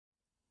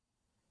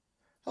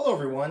Hello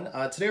everyone.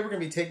 Today we're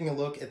going to be taking a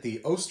look at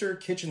the Oster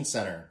Kitchen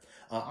Center.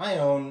 I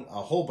own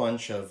a whole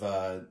bunch of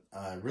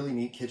really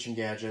neat kitchen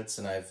gadgets,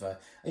 and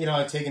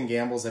I've taken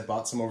gambles. I've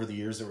bought some over the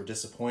years that were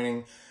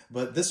disappointing,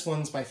 but this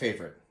one's my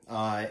favorite,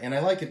 and I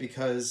like it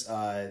because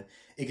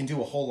it can do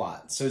a whole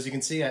lot. So as you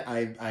can see,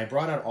 I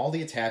brought out all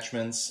the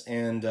attachments,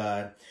 and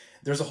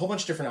there's a whole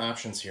bunch of different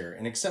options here.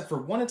 And except for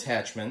one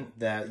attachment,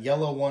 that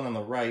yellow one on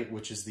the right,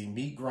 which is the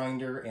meat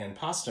grinder and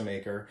pasta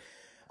maker,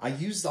 I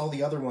used all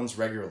the other ones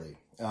regularly.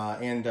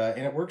 And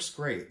it works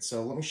great.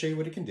 So let me show you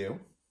what it can do.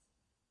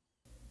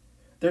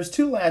 There's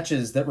two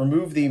latches that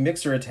remove the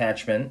mixer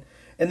attachment,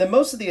 and then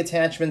most of the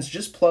attachments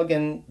just plug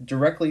in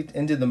directly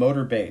into the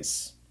motor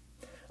base.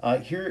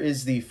 Here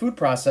is the food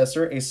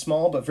processor, a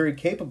small but very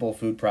capable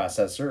food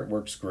processor. It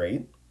works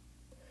great.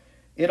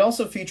 It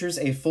also features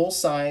a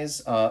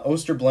full-size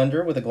Oster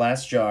blender with a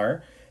glass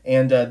jar,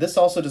 and this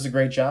also does a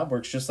great job,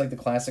 works just like the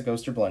classic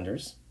Oster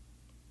blenders.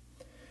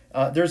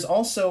 There's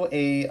also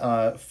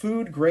a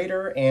food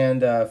grater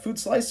and food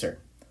slicer.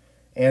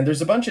 And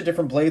there's a bunch of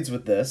different blades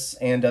with this,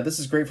 and this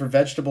is great for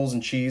vegetables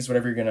and cheese,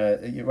 whatever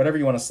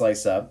you want to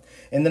slice up.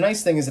 And the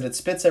nice thing is that it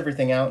spits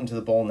everything out into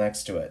the bowl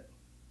next to it.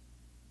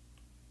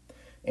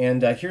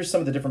 And here's some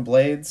of the different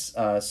blades.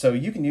 So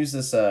you can use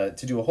this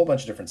to do a whole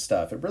bunch of different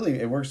stuff.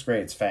 It works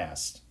great. It's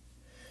fast.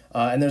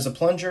 And there's a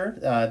plunger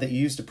that you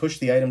use to push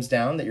the items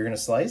down that you're going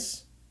to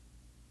slice.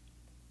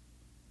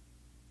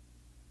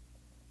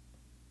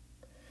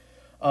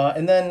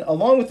 And then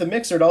along with the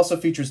mixer, it also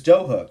features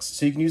dough hooks,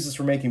 so you can use this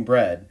for making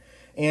bread.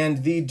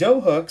 And the dough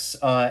hooks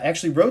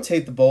actually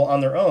rotate the bowl on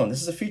their own.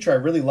 This is a feature I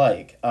really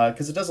like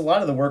because it does a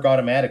lot of the work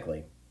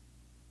automatically.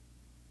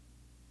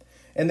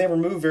 And they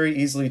remove very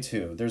easily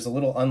too. There's a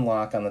little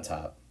unlock on the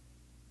top.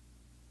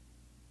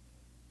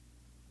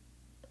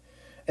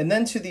 And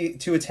then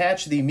to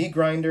attach the meat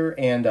grinder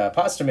and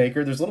pasta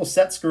maker, there's a little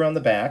set screw on the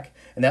back,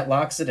 and that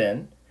locks it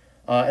in.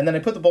 And then I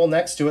put the bowl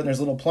next to it, and there's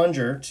a little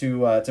plunger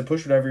to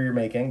push whatever you're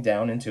making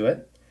down into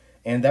it.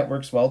 And that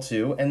works well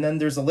too. And then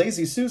there's a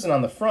Lazy Susan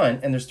on the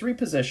front, and there's 3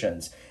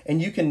 positions.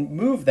 And you can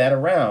move that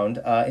around,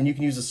 and you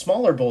can use a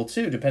smaller bowl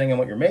too, depending on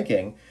what you're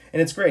making.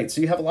 And it's great.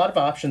 So you have a lot of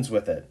options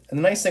with it. And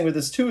the nice thing with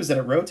this too is that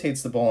it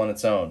rotates the bowl on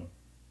its own.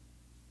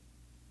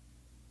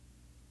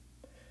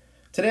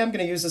 Today I'm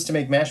going to use this to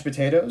make mashed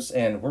potatoes,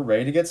 and we're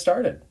ready to get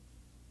started.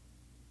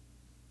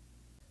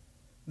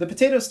 The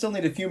potatoes still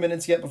need a few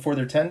minutes yet before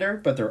they're tender,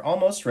 but they're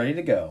almost ready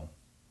to go.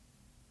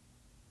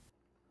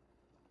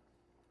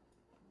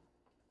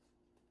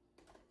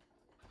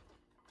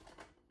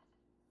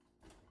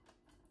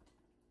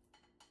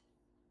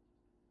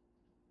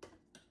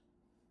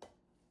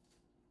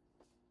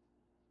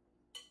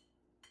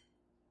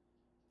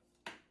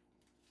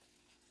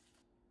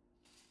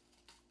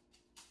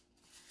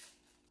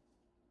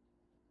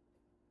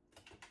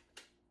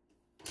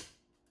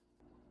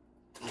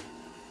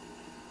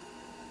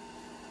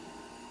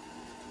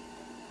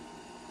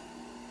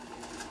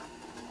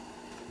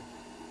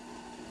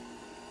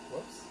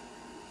 Whoops.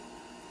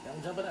 Now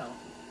I'm jumping out.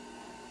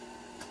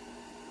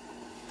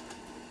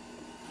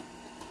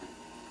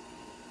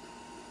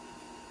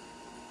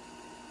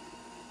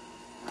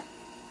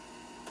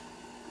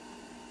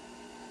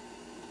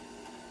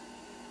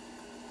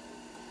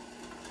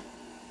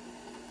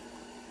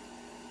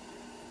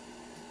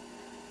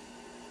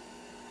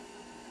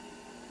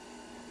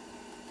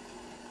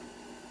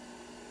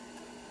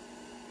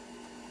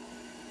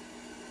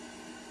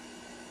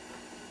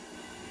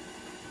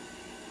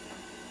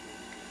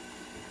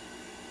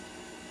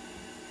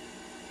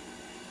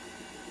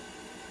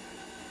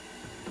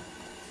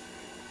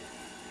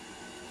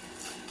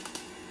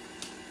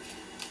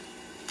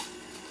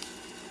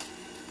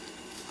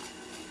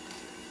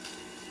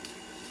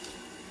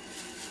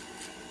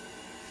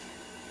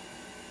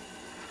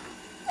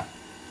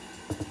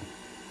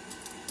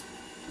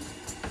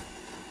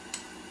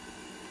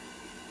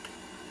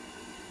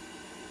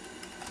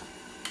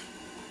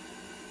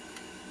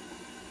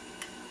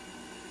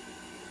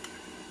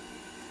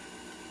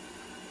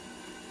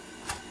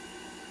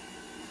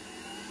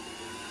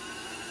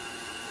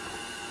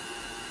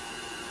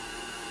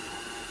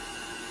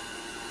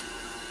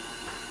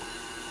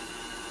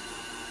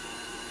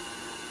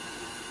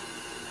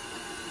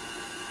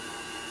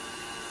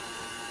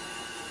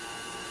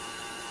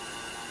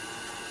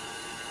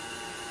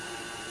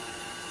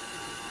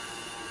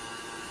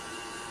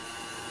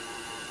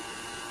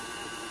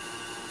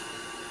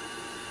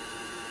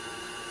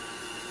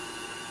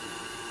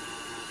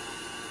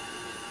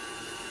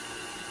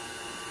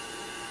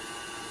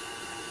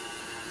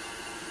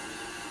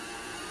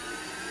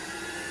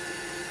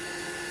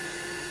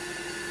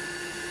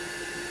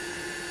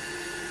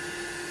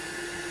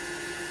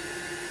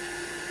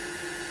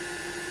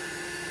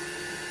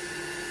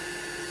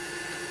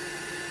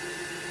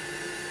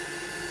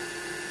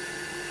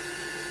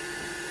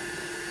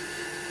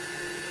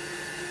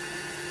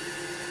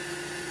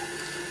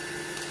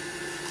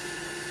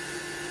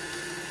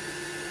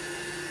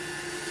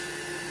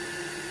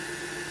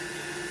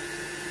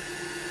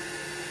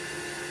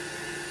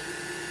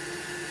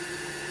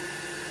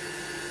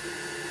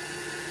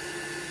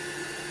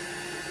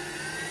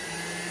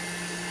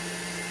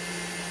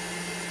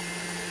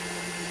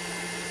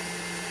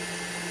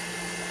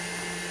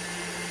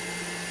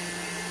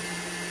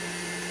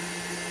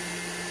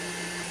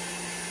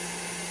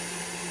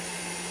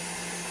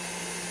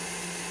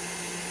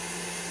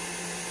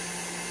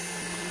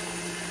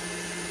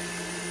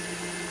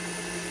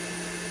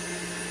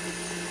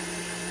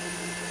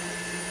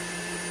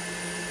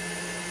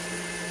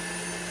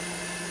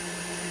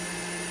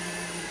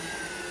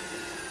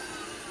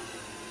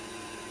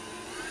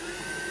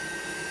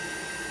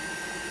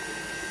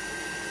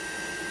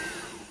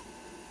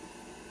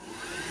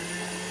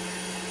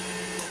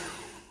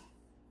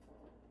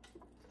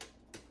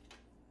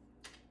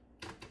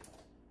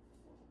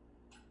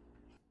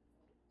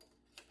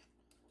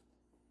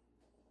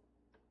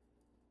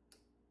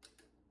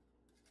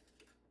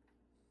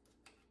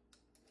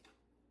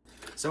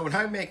 So when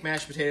I make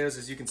mashed potatoes,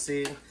 as you can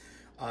see,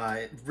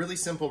 really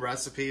simple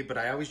recipe, but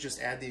I always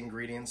just add the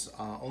ingredients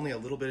only a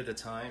little bit at a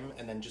time,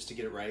 and then just to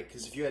get it right,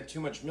 because if you had too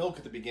much milk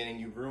at the beginning,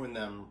 you ruin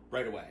them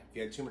right away. If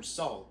you had too much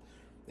salt,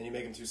 then you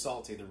make them too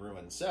salty, they're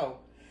ruined. So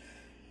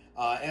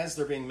as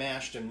they're being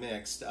mashed and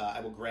mixed, I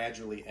will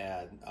gradually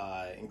add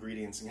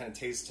ingredients and kind of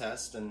taste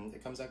test, and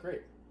it comes out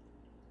great.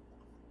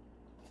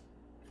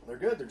 They're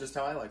good, they're just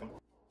how I like them.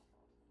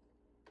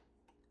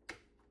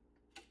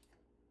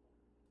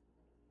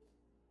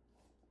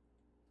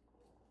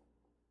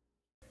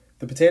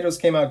 The potatoes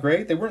came out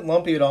great. They weren't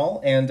lumpy at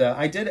all, and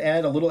I did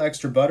add a little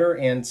extra butter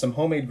and some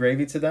homemade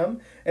gravy to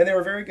them, and they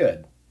were very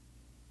good.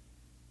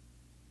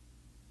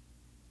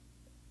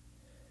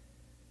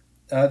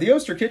 The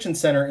Oster Kitchen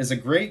Center is a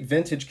great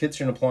vintage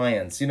kitchen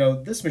appliance. You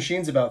know, this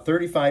machine's about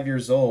 35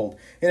 years old,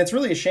 and it's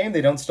really a shame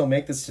they don't still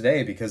make this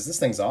today because this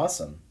thing's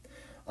awesome.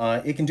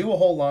 It can do a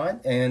whole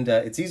lot, and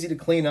it's easy to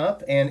clean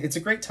up, and it's a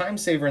great time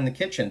saver in the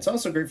kitchen. It's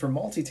also great for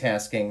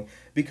multitasking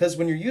because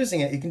when you're using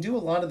it, it can do a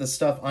lot of the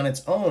stuff on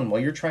its own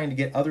while you're trying to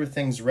get other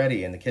things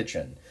ready in the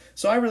kitchen.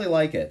 So I really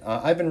like it.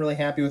 I've been really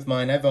happy with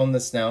mine. I've owned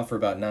this now for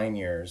about 9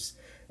 years,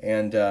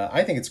 and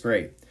I think it's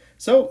great.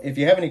 So if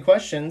you have any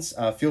questions,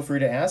 feel free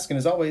to ask, and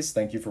as always,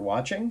 thank you for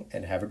watching,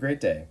 and have a great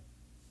day.